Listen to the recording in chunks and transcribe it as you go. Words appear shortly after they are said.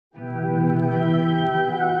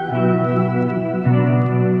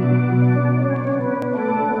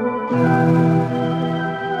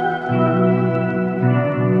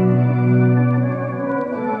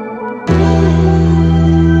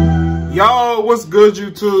what's good,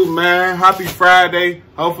 YouTube, man? Happy Friday.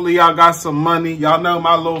 Hopefully y'all got some money. Y'all know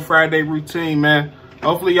my little Friday routine, man.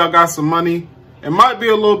 Hopefully y'all got some money. It might be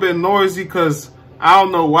a little bit noisy because I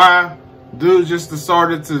don't know why. Dude just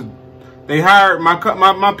decided to, they hired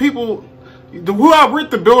my people, who I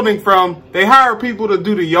rent the building from, they hired people to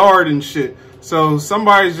do the yard and shit. So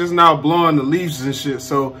somebody's just now blowing the leaves and shit.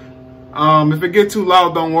 So if it get too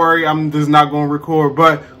loud, don't worry, I'm just not gonna record.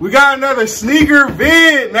 But we got another sneaker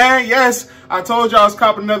vid, man. Yes, I told y'all I was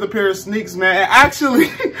copping another pair of sneaks, man. And actually,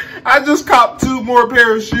 I just copped 2 more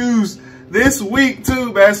pair of shoes this week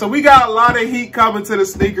too, man. So we got a lot of heat coming to the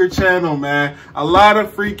sneaker channel, man. A lot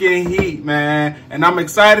of freaking heat, man. And I'm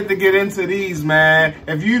excited to get into these, man.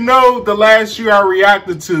 If you know the last shoe I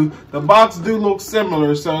reacted to, the box do look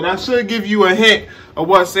similar. So that should give you a hint of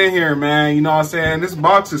what's in here, man. You know what I'm saying? This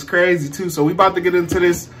box is crazy too. So we about to get into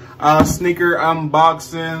this sneaker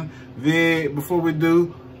unboxing vid. Before we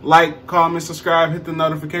do, like, comment, subscribe, hit the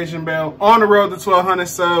notification bell. On the road to 1,200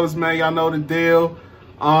 subs, man. Y'all know the deal.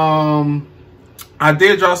 I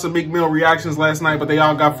did draw some Meek Mill reactions last night, but they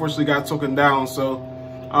all fortunately got taken down. So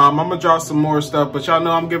I'm gonna draw some more stuff, but y'all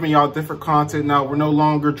know I'm giving y'all different content now. We're no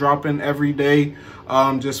longer dropping every day,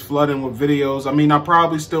 just flooding with videos. I mean, I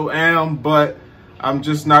probably still am, but I'm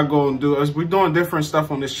just not going to do it. We're doing different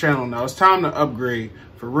stuff on this channel now. It's time to upgrade,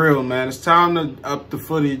 for real, man. It's time to up the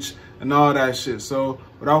footage and all that shit. So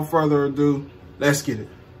without further ado, let's get it.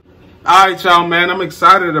 All right, y'all, man. I'm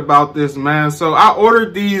excited about this, man. So I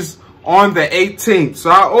ordered these on the 18th. So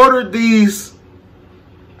I ordered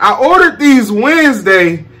these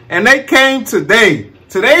Wednesday, and they came today.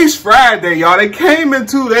 Today's Friday, y'all. They came in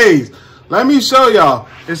 2 days. Let me show y'all.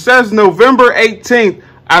 It says November 18th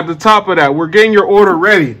at the top of that. We're getting your order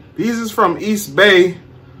ready. These is from East Bay.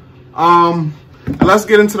 And let's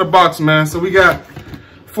get into the box, man. So we got,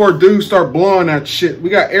 before dudes start blowing that shit, we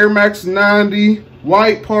got Air Max 90,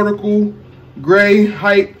 white particle, gray,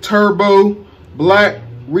 hype, turbo, black.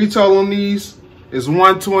 Retail on these is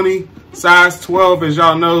 $120, size 12. As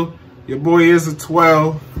y'all know, your boy is a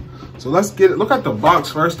 12. So let's get it. Look at the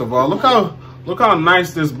box first of all. Look how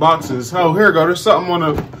nice this box is. Oh, here we go. There's something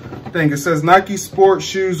on the thing. It says Nike sports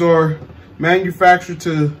shoes are manufactured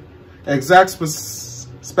to exact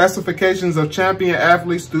specifications of champion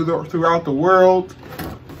athletes throughout the world.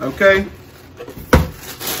 Okay,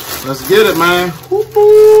 let's get it, man.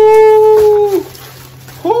 Woo-hoo.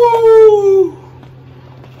 Woo.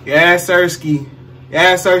 Yeah, Sirski.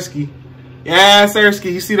 Yeah, Sirski. Yeah,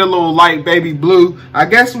 Sirski. You see the little light baby blue. I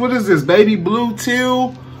guess, what is this? Baby blue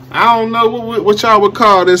teal? I don't know what y'all would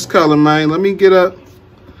call this color, man. Let me get up.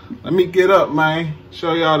 Let me get up, man.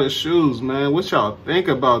 Show y'all the shoes, man. What y'all think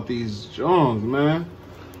about these Jones, man?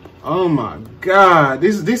 Oh my God.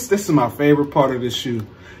 This is my favorite part of the shoe.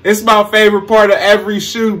 It's my favorite part of every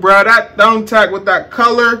shoe, bro. That thumb tack with that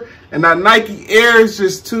color and that Nike Air is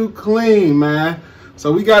just too clean, man.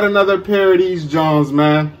 So we got another pair of these Jones,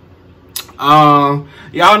 man.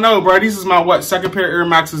 Y'all know, bro, these is my second pair of Air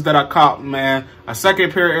Maxes that I copped, man. A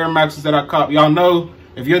second pair of Air Maxes that I copped. Y'all know,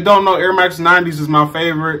 if you don't know, Air Max 90s is my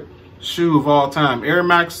favorite shoe of all time. Air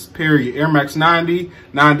Max, period. Air Max 90,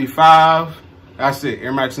 95. That's it.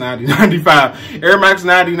 Air Max 90, 95. Air Max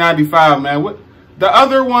 90, 95, man. What the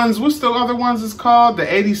other ones, what's the other ones is called? The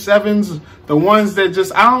 87s, the ones that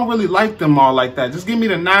just, I don't really like them all like that. Just give me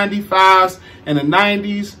the 95s and the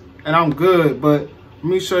 90s and I'm good. But let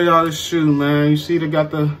me show y'all this shoe, man. You see they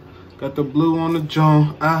got the blue on the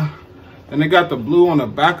joint. And they got the blue on the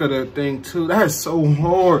back of that thing too. That is so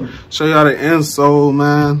hard. Show y'all the insole,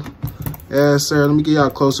 man. Yeah, sir. Let me get y'all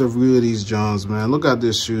a closer view of these Jones, man. Look at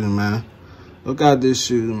this shoe, man. Look at this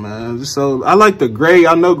shoe, man. So I like the gray.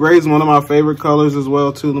 I know gray is one of my favorite colors as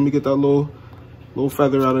well too. Let me get that little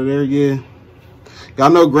feather out of there. Yeah.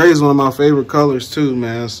 Y'all know gray is one of my favorite colors too,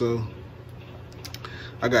 man. So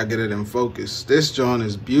I gotta get it in focus. This John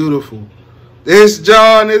is beautiful. This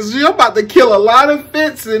John is, you're about to kill a lot of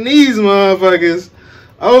fits in these motherfuckers.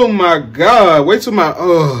 Oh my God. Wait till my,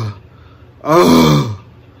 oh.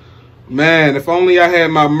 Man, if only I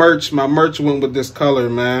had my merch went with this color,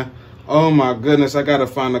 man. Oh my goodness, I gotta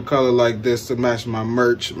find a color like this to match my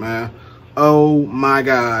merch, man. Oh my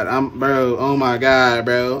God, bro, oh my God,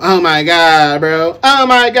 bro. Oh my God, bro. Oh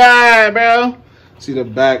my God, bro. See the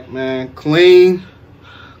back, man, clean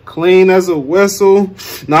as a whistle.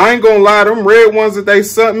 Now, I ain't gonna lie, them red ones that they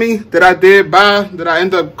sent me, that I did buy, that I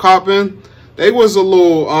ended up copping, they was a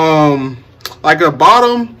little, like a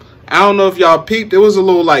bottom. I don't know if y'all peeped. It was a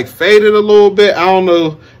little like faded a little bit. I don't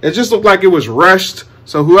know. It just looked like it was rushed.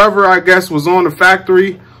 So whoever, I guess, was on the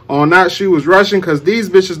factory on that shoe was rushing, because these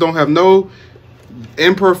bitches don't have no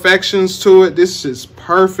imperfections to it. This is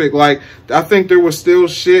perfect. Like, I think there was still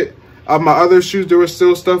shit of my other shoes. There was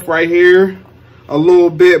still stuff right here a little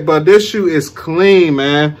bit, but this shoe is clean,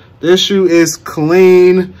 man. This shoe is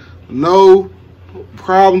clean. No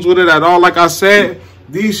problems with it at all. Like I said,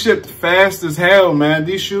 these shipped fast as hell, man.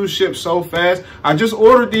 These shoes ship so fast. I just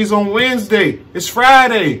ordered these on Wednesday. It's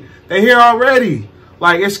Friday. They here already.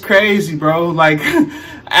 Like, it's crazy, bro. Like,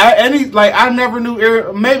 I never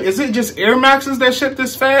knew maybe is it just Air Maxes that ship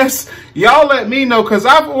this fast? Y'all let me know, because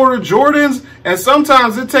I've ordered Jordans and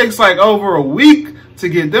sometimes it takes like over a week to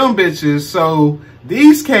get them bitches. So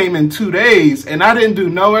these came in 2 days and I didn't do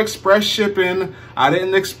no express shipping. I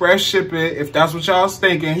didn't express ship it. If that's what y'all was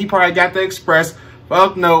thinking, he probably got the express.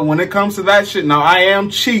 Fuck no. When it comes to that shit, now I am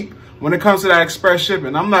cheap. When it comes to that express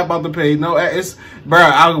shipping, I'm not about to pay no. It's, bro,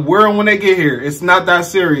 I'll wear them when they get here. It's not that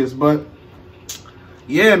serious, but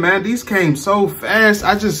yeah, man, these came so fast.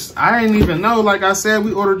 I didn't even know. Like I said,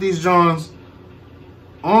 we ordered these Johns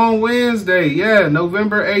on Wednesday. Yeah,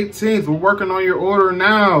 November 18th. We're working on your order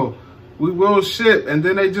now. We will ship. And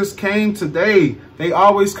then they just came today. They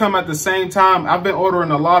always come at the same time. I've been ordering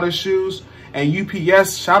a lot of shoes. And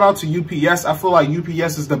UPS, shout out to UPS. I feel like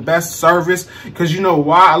UPS is the best service because you know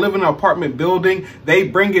why? I live in an apartment building. They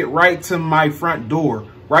bring it right to my front door,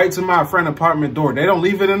 right to my front apartment door. They don't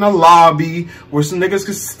leave it in the lobby where some niggas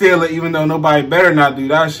can steal it, even though nobody better not do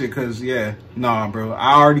that shit. Cause yeah, nah, bro.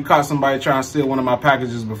 I already caught somebody trying to steal one of my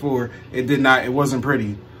packages before. It wasn't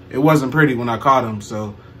pretty. It wasn't pretty when I caught him.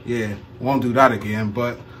 So yeah, won't do that again.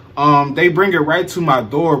 But they bring it right to my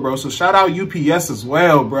door, bro. So shout out UPS as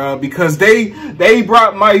well, bro, because they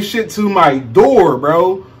brought my shit to my door,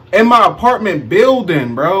 bro, in my apartment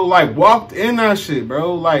building, bro. Like, walked in that shit,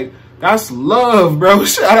 bro. Like, that's love, bro.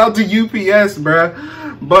 Shout out to UPS, bro.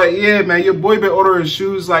 But yeah, man, your boy been ordering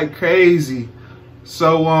shoes like crazy.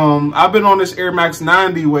 So I've been on this Air Max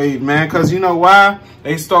 90 wave, man, because you know why?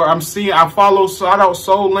 I follow, shout out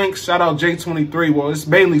Soul Links, shout out J23. Well, it's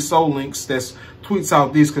mainly Soul Links that's tweets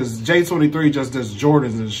out these, because J23 just does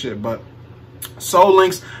Jordans and shit. But Soul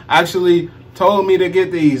Links actually told me to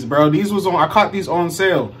get these, bro. These was on, I caught these on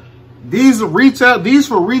sale. These for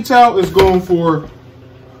retail is going for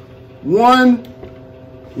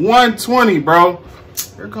 $120, bro.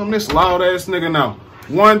 Here come this loud ass nigga now.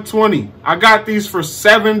 $120. I got these for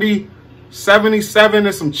 70, 77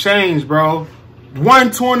 and some change, bro.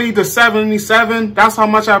 120 to 77. That's how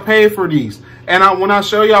much I paid for these. And when I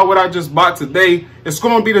show y'all what I just bought today, it's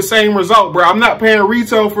going to be the same result, bro. I'm not paying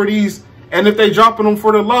retail for these. And if they dropping them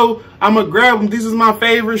for the low, I'm going to grab them. These is my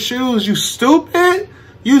favorite shoes. You stupid?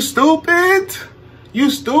 You stupid? You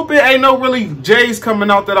stupid? Ain't no really J's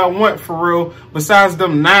coming out that I want for real, besides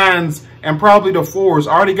them 9s and probably the 4s.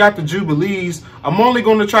 I already got the Jubilees. I'm only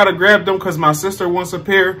going to try to grab them because my sister wants a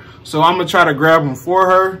pair. So I'm going to try to grab them for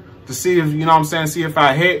her to see if, you know what I'm saying, see if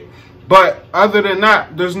I hit. But other than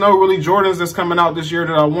that, there's no really Jordans that's coming out this year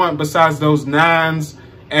that I want besides those 9s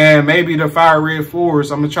and maybe the fire red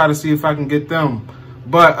 4s. I'm going to try to see if I can get them.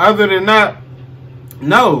 But other than that,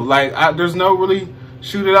 no. Like, there's no really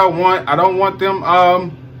shoe that I want. I don't want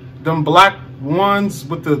them black ones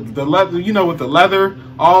with the leather, you know, with the leather,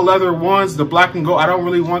 all leather ones, the black and gold. I don't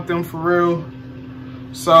really want them for real.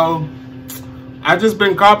 So I just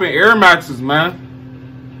been copying Air Maxes,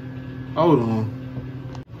 man. Hold on.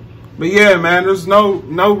 But yeah, man, there's no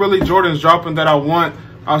really Jordans dropping that I want.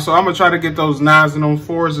 So I'm gonna try to get those 9s and those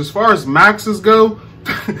 4s. As far as Maxes go,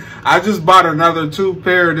 I just bought another 2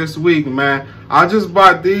 pair this week, man. I just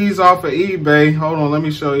bought these off of eBay. Hold on, let me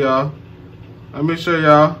show y'all. Let me show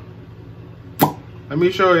y'all. Let me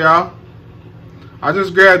show y'all. I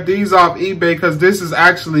just grabbed these off eBay because these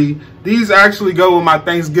actually go with my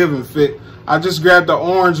Thanksgiving fit. I just grabbed the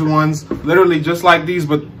orange ones, literally just like these,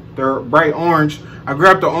 but they're bright orange. I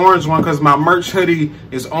grabbed the orange one because my merch hoodie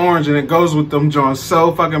is orange and it goes with them joints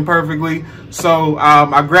so fucking perfectly. So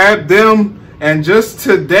I grabbed them, and just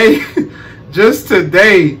today,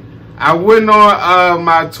 I went on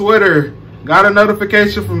my Twitter, got a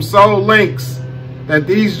notification from Soul Links that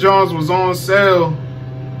these joints was on sale.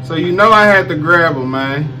 So you know I had to grab them,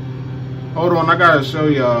 man. Hold on, I gotta show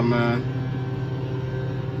y'all, man.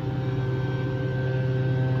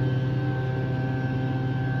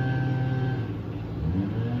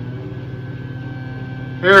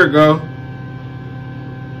 Here we go.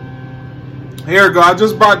 Here we go. I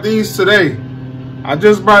just bought these today. I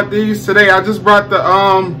just brought the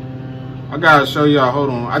I gotta show y'all.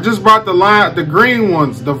 Hold on. I just brought the green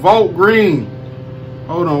ones, the Vault green.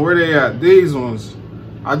 Hold on, where they at? These ones.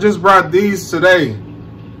 I just brought these today.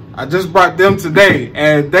 I just brought them today,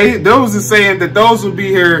 and those are saying that those will be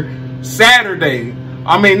here Saturday.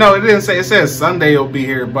 I mean, no, it didn't say. It says Sunday it'll be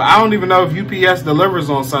here, but I don't even know if UPS delivers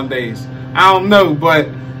on Sundays. I don't know, but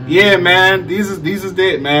yeah, man, these is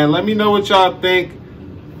it, man. Let me know what y'all think.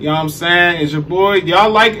 You know what I'm saying? It's your boy. Y'all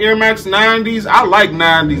like Air Max 90s? I like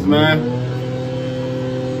 90s, man.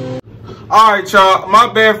 All right, y'all.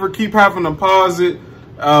 My bad for keep having to pause it,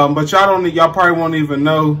 but y'all probably won't even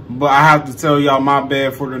know. But I have to tell y'all my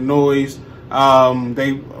bad for the noise.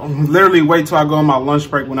 They literally wait till I go on my lunch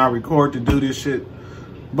break when I record to do this shit.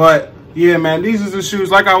 But yeah, man, these is the shoes.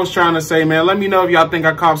 Like I was trying to say, man, let me know if y'all think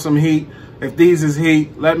I caught some heat. If these is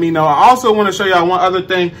heat, let me know. I also want to show y'all one other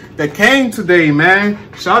thing that came today, man.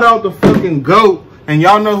 Shout out to fucking GOAT. And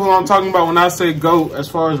y'all know who I'm talking about when I say GOAT as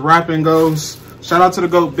far as rapping goes. Shout out to the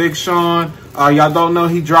GOAT, Big Sean. Y'all don't know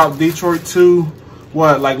he dropped Detroit 2,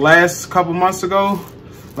 what, like last couple months ago?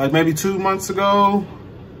 Like maybe 2 months ago?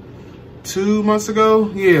 2 months ago?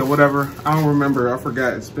 Yeah, whatever. I don't remember. I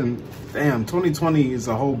forgot. It's been, damn, 2020 is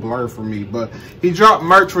a whole blur for me. But he dropped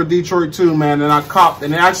merch for Detroit 2, man, and I copped,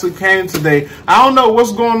 and it actually came today. I don't know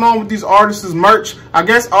what's going on with these artists' merch. I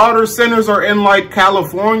guess all their centers are in, like,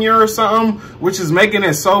 California or something, which is making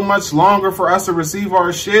it so much longer for us to receive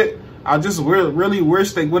our shit. I just really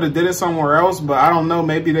wish they would have did it somewhere else, but I don't know.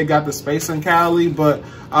 Maybe they got the space in Cali, but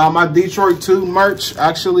my Detroit 2 merch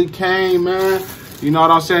actually came, man. You know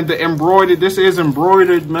what I'm saying? The embroidered, this is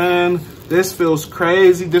embroidered, man. This feels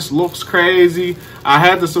crazy. This looks crazy. I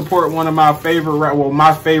had to support one of my favorite,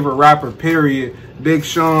 my favorite rapper, period, Big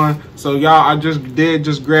Sean. So y'all, I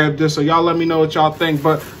just grab this. So y'all let me know what y'all think.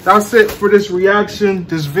 But that's it for this reaction,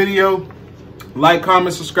 this video. Like,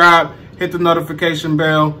 comment, subscribe, hit the notification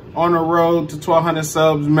bell. On the road to 1,200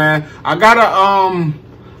 subs, man. I got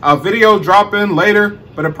a video dropping later,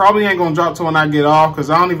 but it probably ain't gonna drop till when I get off, because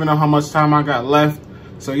I don't even know how much time I got left.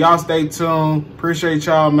 So y'all stay tuned. Appreciate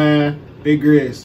y'all, man. Big Grizz.